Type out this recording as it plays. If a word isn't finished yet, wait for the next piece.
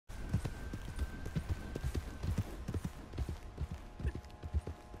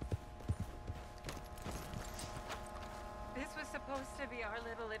be our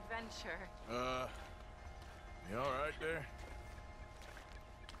little adventure. You all right there?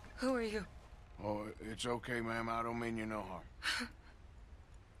 Who are you? Oh, it's okay, ma'am. I don't mean you no harm.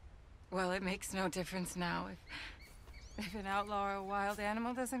 Well, it makes no difference now. If an outlaw or a wild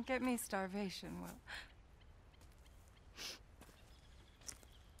animal doesn't get me, starvation will.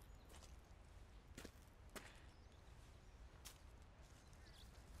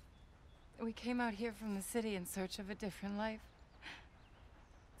 We came out here from the city in search of a different life.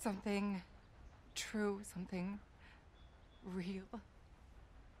 Something true, something real.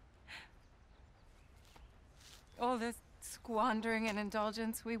 All this squandering and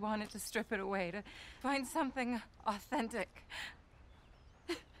indulgence, we wanted to strip it away, to find something authentic.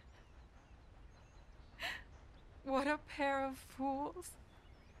 What a pair of fools.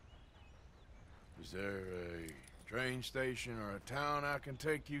 Is there a train station or a town I can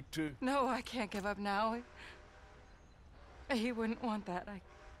take you to? No, I can't give up now. He wouldn't want that.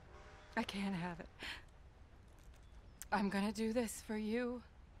 I can't have it. I'm gonna do this for you,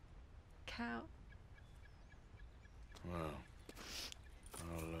 Cal. Well,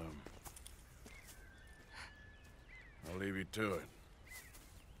 I'll leave you to it.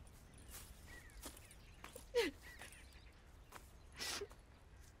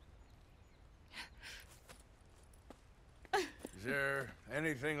 Is there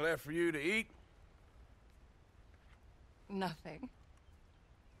anything left for you to eat? Nothing.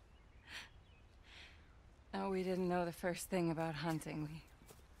 No, we didn't know the first thing about hunting. We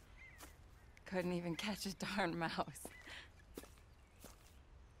couldn't even catch a darn mouse.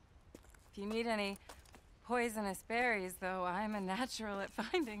 If you need any poisonous berries, though, I'm a natural at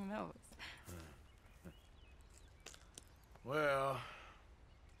finding those. Well,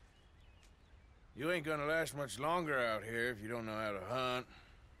 you ain't gonna last much longer out here if you don't know how to hunt.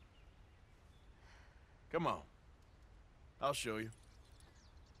 Come on. I'll show you.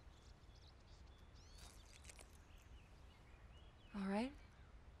 All right.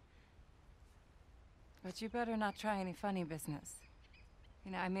 But you better not try any funny business.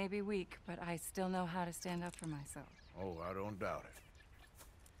 You know, I may be weak, but I still know how to stand up for myself. Oh, I don't doubt it.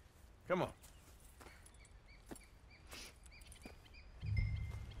 Come on.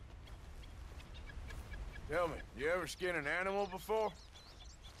 Tell me, you ever skin an animal before?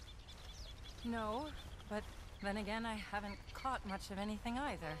 No, but then again, I haven't caught much of anything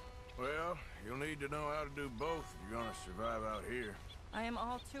either. Well, you'll need to know how to do both if you're gonna survive out here. I am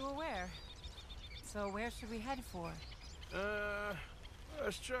all too aware. So where should we head for?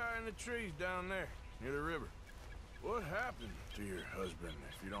 Let's try in the trees down there, near the river. What happened to your husband,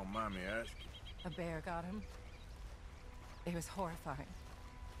 if you don't mind me asking? A bear got him. It was horrifying.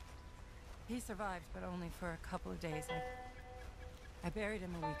 He survived, but only for a couple of days. I buried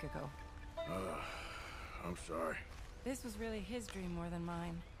him a week ago. I'm sorry. This was really his dream more than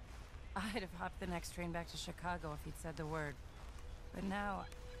mine. I'd have hopped the next train back to Chicago if he'd said the word. But now,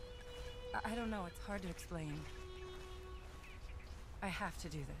 I don't know, it's hard to explain. I have to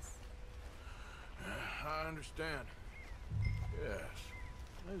do this. I understand. Yes,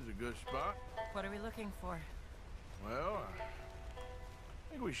 this is a good spot. What are we looking for? Well,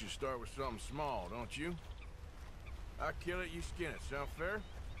 I think we should start with something small, don't you? I kill it, you skin it. Sound fair?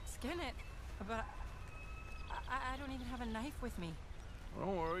 Skin it? But I don't even have a knife with me.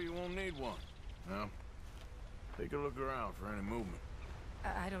 Don't worry, you won't need one. Now, take a look around for any movement.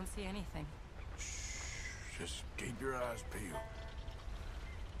 I don't see anything. Shh, just keep your eyes peeled.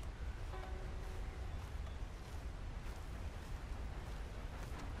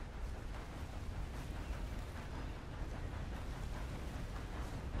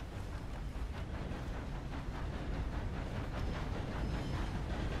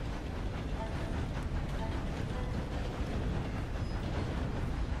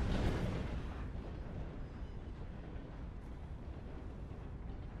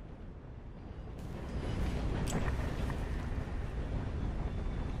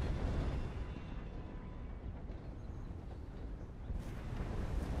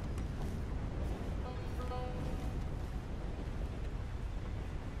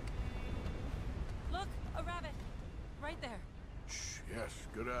 Right there. Shh, yes,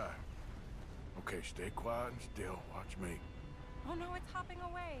 good eye. Okay, stay quiet and still. Watch me. Oh no, it's hopping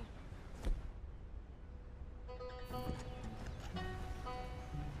away.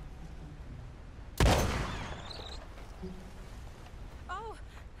 Oh.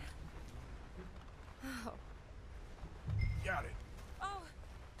 Oh. Got it. Oh.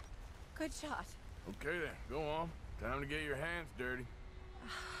 Good shot. Okay then, go on. Time to get your hands dirty.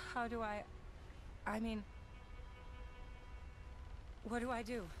 How do I mean... What do I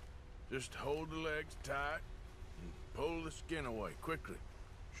do? Just hold the legs tight and pull the skin away, quickly.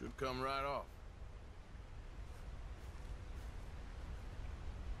 Should come right off.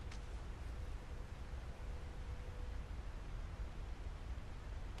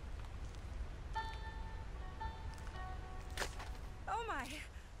 Oh my!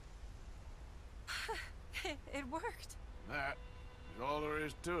 It worked. That is all there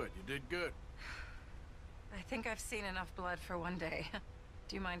is to it. You did good. I think I've seen enough blood for one day.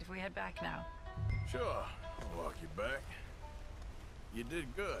 Do you mind if we head back now? Sure, I'll walk you back. You did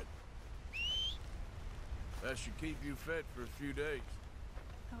good. That should keep you fed for a few days.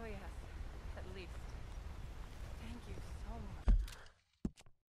 Oh yes, at least. Thank you so much.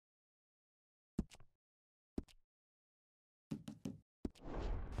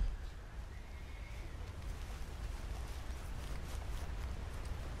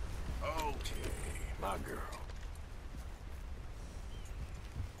 Okay, my girl.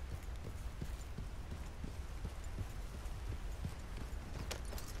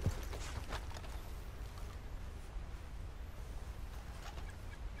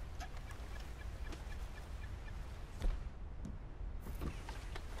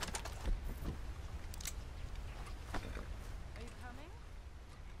 Are you coming?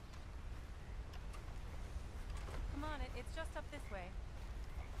 Come on, it's just up this way.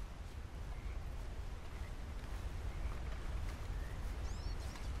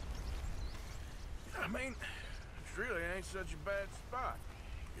 I mean, it really ain't such a bad spot.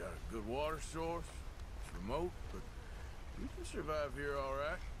 You got a good water source. It's remote, but you can survive here all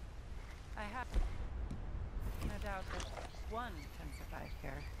right. I have no doubt that one can survive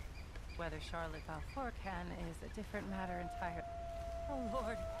here. Whether Charlotte Balfour can is a different matter entirely. Oh,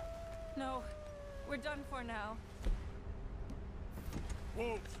 Lord. No. We're done for now.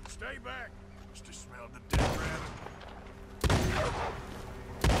 Wolves, stay back. Must have smelled the dead rabbit.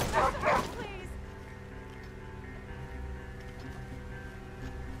 Please.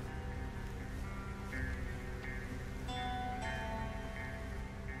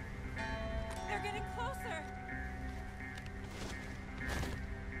 They're getting closer.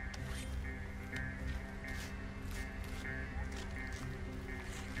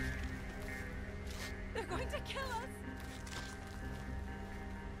 They're going to kill us.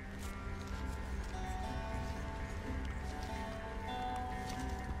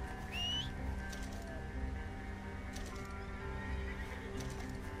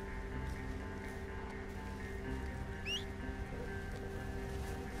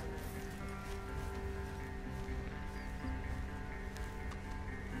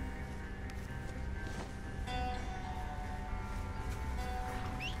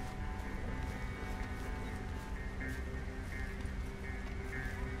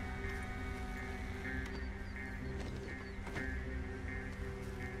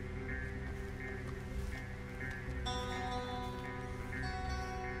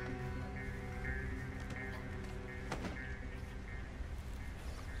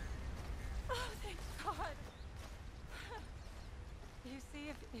 You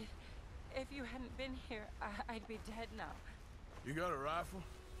see, if you hadn't been here, I'd be dead now. You got a rifle?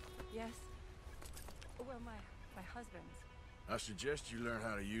 Yes. Well, my husband's. I suggest you learn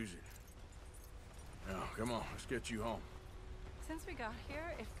how to use it. Now, come on, let's get you home. Since we got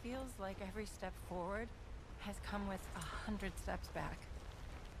here, it feels like every step forward has come with 100 steps back.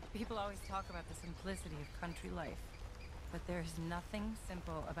 People always talk about the simplicity of country life, but there's nothing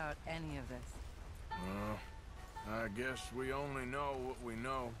simple about any of this. Well, I guess we only know what we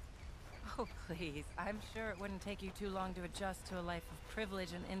know. Oh, please. I'm sure it wouldn't take you too long to adjust to a life of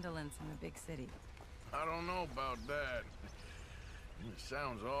privilege and indolence in the big city. I don't know about that. It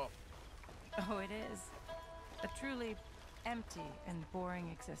sounds awful. Oh, it is. A truly empty and boring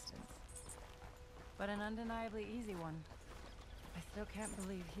existence. But an undeniably easy one. I still can't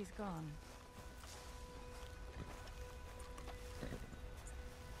believe he's gone.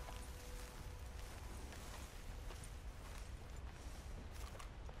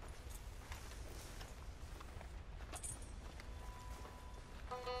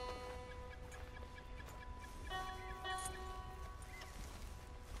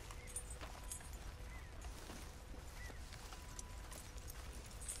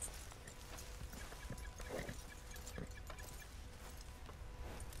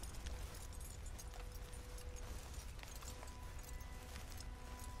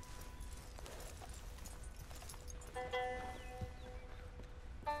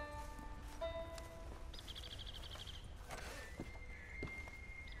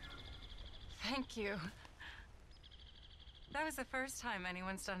 Thank you. That was the first time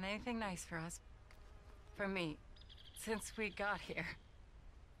anyone's done anything nice for us. For me, since we got here.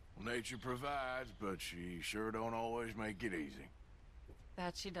 Nature provides, but she sure don't always make it easy.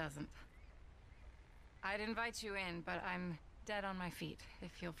 That she doesn't. I'd invite you in, but I'm dead on my feet,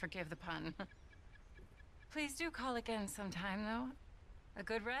 if you'll forgive the pun. Please do call again sometime, though. A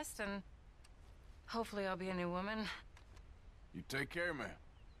good rest, and hopefully I'll be a new woman. You take care, man.